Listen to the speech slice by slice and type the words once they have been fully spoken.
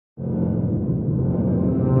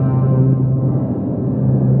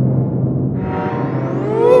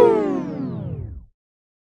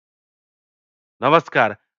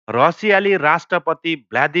नमस्कार। रसियाली राष्ट्रपति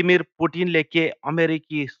भ्लादिमिर पुटिनले के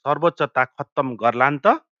अमेरिकी सर्वोच्चता खत्तम गर्लान्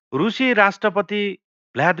त? रुसी राष्ट्रपति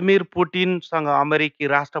भ्लादिमिर पुटिनसँग अमेरिकी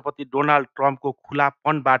राष्ट्रपति डोनाल्ड ट्रम्पको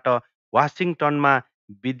खुलापनबाट वासिङ्गटनमा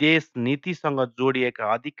विदेश नीतिसँग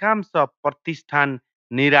जोडिएका अधिकांश प्रतिष्ठान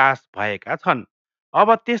निराश भएका छन्।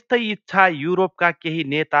 अब त्यस्तै इच्छा युरोपका केही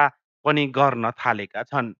नेता पनि गर्न थालेका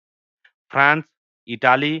छन्। फ्रान्स,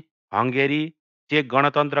 इटाली, हङ्गेरी, चेक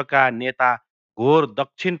गणतन्त्रका नेता घोर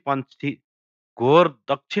दक्षिणपन्थी घोर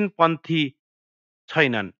दक्षिणपन्थी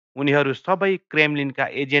छैनन्। उनीहरू सबै क्रेमलिनका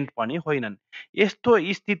एजेन्ट पनि होइनन्। यस्तो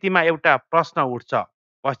स्थितिमा एउटा प्रश्न उठ्छ,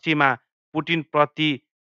 पश्चिमा पुटिनप्रति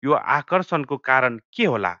यो आकर्षणको कारण के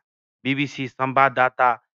होला? बिबिसी संवाददाता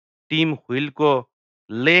टिम व्हिलको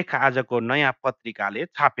लेख आजको नयाँ पत्रिकाले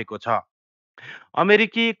छापेको छ।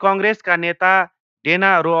 अमेरिकी कङ्ग्रेसका नेता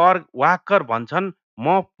डेना वाकर भन्छन्,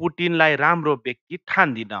 म पुटिनलाई राम्रो व्यक्ति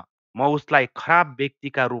ठान्दिन। म उसलाई खराब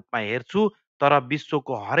व्यक्तिका रूपमा हेर्छु, तर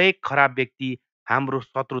विश्वको हरेक खराब व्यक्ति हाम्रो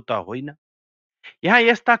शत्रु त होइन। यहाँ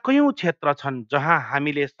यस्ता कयौं क्षेत्र छन् जहाँ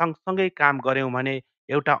हामीले सँगसँगै काम गर्यौं भने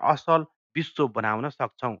एउटा असल विश्व बनाउन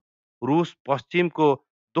सक्छौं। रुस पश्चिमको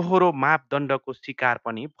दोहोरो मापदण्डको शिकार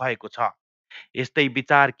पनि भएको छ। यस्तै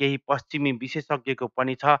विचार केही पश्चिमी विशेषज्ञको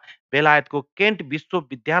पनि छ। बेलायतको केन्ट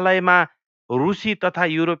विश्वविद्यालयमा रुसी तथा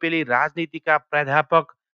युरोपेली राजनीतिका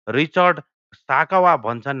प्राध्यापक रिचर्ड साकवा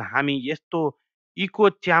भन्छन्, हामी यस्तो इको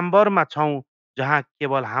च्याम्बरमा छौँ जहाँ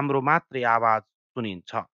केवल हाम्रो मात्रै आवाज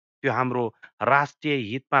सुनिन्छ। त्यो हाम्रो राष्ट्रिय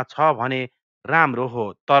हितमा छ भने राम्रो हो,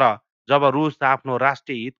 तर जब रुस आफ्नो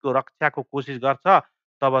राष्ट्रिय हितको रक्षाको कोसिस गर्छ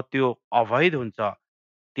तब त्यो अवैध हुन्छ,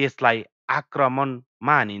 त्यसलाई आक्रमण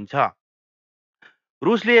मानिन्छ।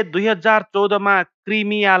 रुसले 2014मा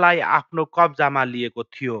क्रिमियालाई आफ्नो कब्जामा लिएको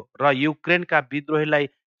थियो र युक्रेनका विद्रोहीलाई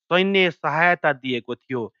सैन्य सहायता दिएको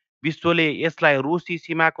थियो। विश्वले यसलाई रुसी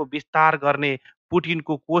सीमाको विस्तार गर्ने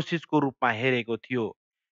पुटिनको कोसिसको रूपमा हेरेको थियो।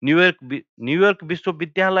 न्युयोर्क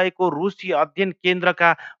विश्वविद्यालयको रुसी अध्ययन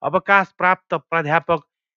केन्द्रका अवकाश प्राप्त प्राध्यापक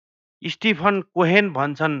स्टिफन कोहेन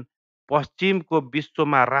भन्छन्, पश्चिमको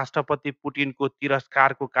विश्वमा राष्ट्रपति पुटिनको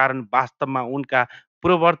तिरस्कारको कारण वास्तवमा उनका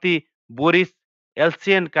पूर्ववर्ती बोरिस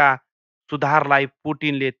एल्सियनका सुधारलाई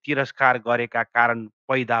पुटिनले तिरस्कार गरेका कारण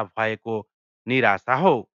पैदा भएको निराशा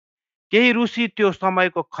हो। केही रुसी त्यो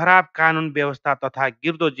समयको खराब कानुन व्यवस्था तथा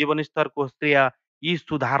गिर्दो जीवनस्तरको श्रेय यी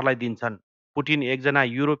सुधारलाई दिन्छन्। पुटिन एकजना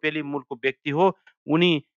युरोपेली मूलको व्यक्ति हो।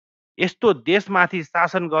 उनी यस्तो देशमाथि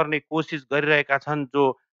शासन गर्ने कोसिस गरिरहेका छन् जो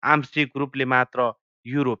आंशिक रूपले मात्र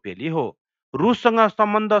युरोपेली हो। रुससँग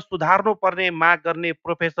सम्बन्ध सुधार्नु पर्ने माग गर्ने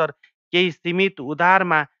प्रोफेसर केही सीमित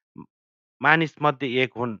उदारमा मानिसमध्ये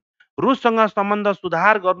एक हुन्। रुससँग सम्बन्ध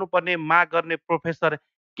सुधार गर्नुपर्ने माग गर्ने प्रोफेसर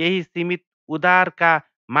केही सीमित उदारका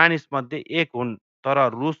मानिसमध्ये एक हुन्, तर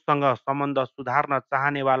रुससँग सम्बन्ध सुधार्न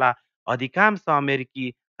चाहनेवाला अधिकांश अमेरिकी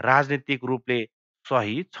राजनीतिक रूपले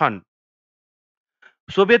सही छन्।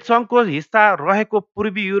 सोभियत संघको हिस्सा रहेको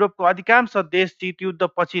पूर्वी युरोपको अधिकांश देश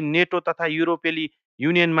शीतयुद्धपछि नेटो तथा युरोपेली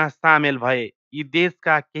युनियनमा सामेल भए। यी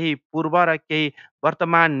देशका केही पूर्व र केही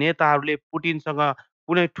वर्तमान नेताहरूले पुटिनसँग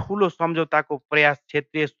कुनै ठूलो सम्झौताको प्रयास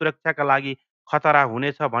क्षेत्रीय सुरक्षाका लागि खतरा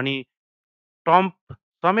हुनेछ भनी ट्रम्प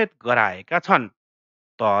समेत गराएका छन्।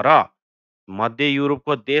 तर मध्य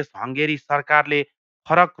युरोपको देश हङ्गेरी सरकारले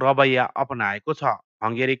फरक रवैया अपनाएको छ।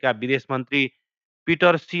 हङ्गेरीका विदेश मन्त्री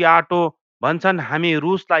पिटर सिआटो भन्छन्, हामी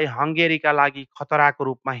रुसलाई हङ्गेरीका लागि खतराको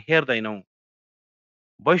रूपमा हेर्दैनौँ।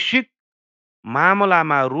 वैश्विक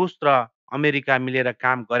मामलामा रुस र अमेरिका मिलेर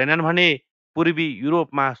काम गरेनन् भने पूर्वी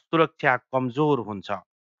युरोपमा सुरक्षा कमजोर हुन्छ।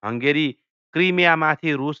 हङ्गेरी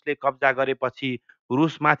क्रिमियामाथि रुसले कब्जा गरेपछि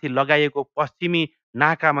रुसमाथि लगाइएको पश्चिमी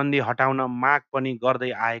नाकाबन्दी हटाउन माग पनि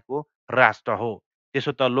गर्दै आएको राष्ट्र हो।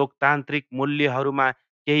 त्यसो त लोकतान्त्रिक मूल्यहरूमा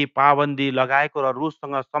केही पाबन्दी लगाएको र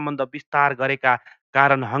रुससँग सम्बन्ध विस्तार गरेका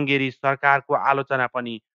कारण हङ्गेरी सरकारको आलोचना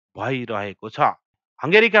पनि भइरहेको छ।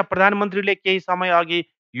 हङ्गेरीका प्रधानमन्त्रीले केही समय अघि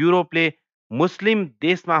युरोपले मुस्लिम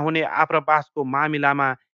देशमा हुने आप्रवासको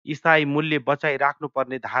मामिलामा इसाई मूल्य बचाइ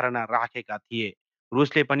राख्नुपर्ने धारणा राखेका थिए।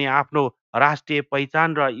 रुसले पनि आफ्नो राष्ट्रिय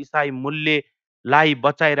पहिचान र इसाई मूल्यलाई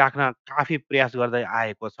बचाइ राख्न काफी प्रयास गर्दै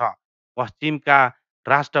आएको छ। पश्चिमका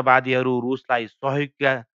राष्ट्रवादीहरू रुसलाई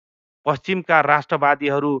सहयोगी पश्चिमका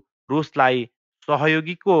राष्ट्रवादीहरू रुसलाई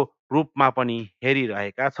सहयोगीको रूपमा पनि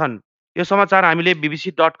हेरिरहेका छन्। यो समाचार हामीले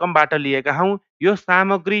bbc.com बाट लिएका हौँ। यो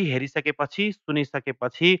सामग्री हेरिसकेपछि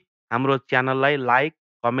सुनिसकेपछि हाम्रो च्यानललाई लाइक,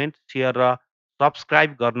 कमेन्ट, सेयर र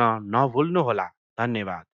सब्स्क्राइब गर्न नभुल्नुहोला।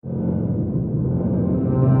 धन्यवाद।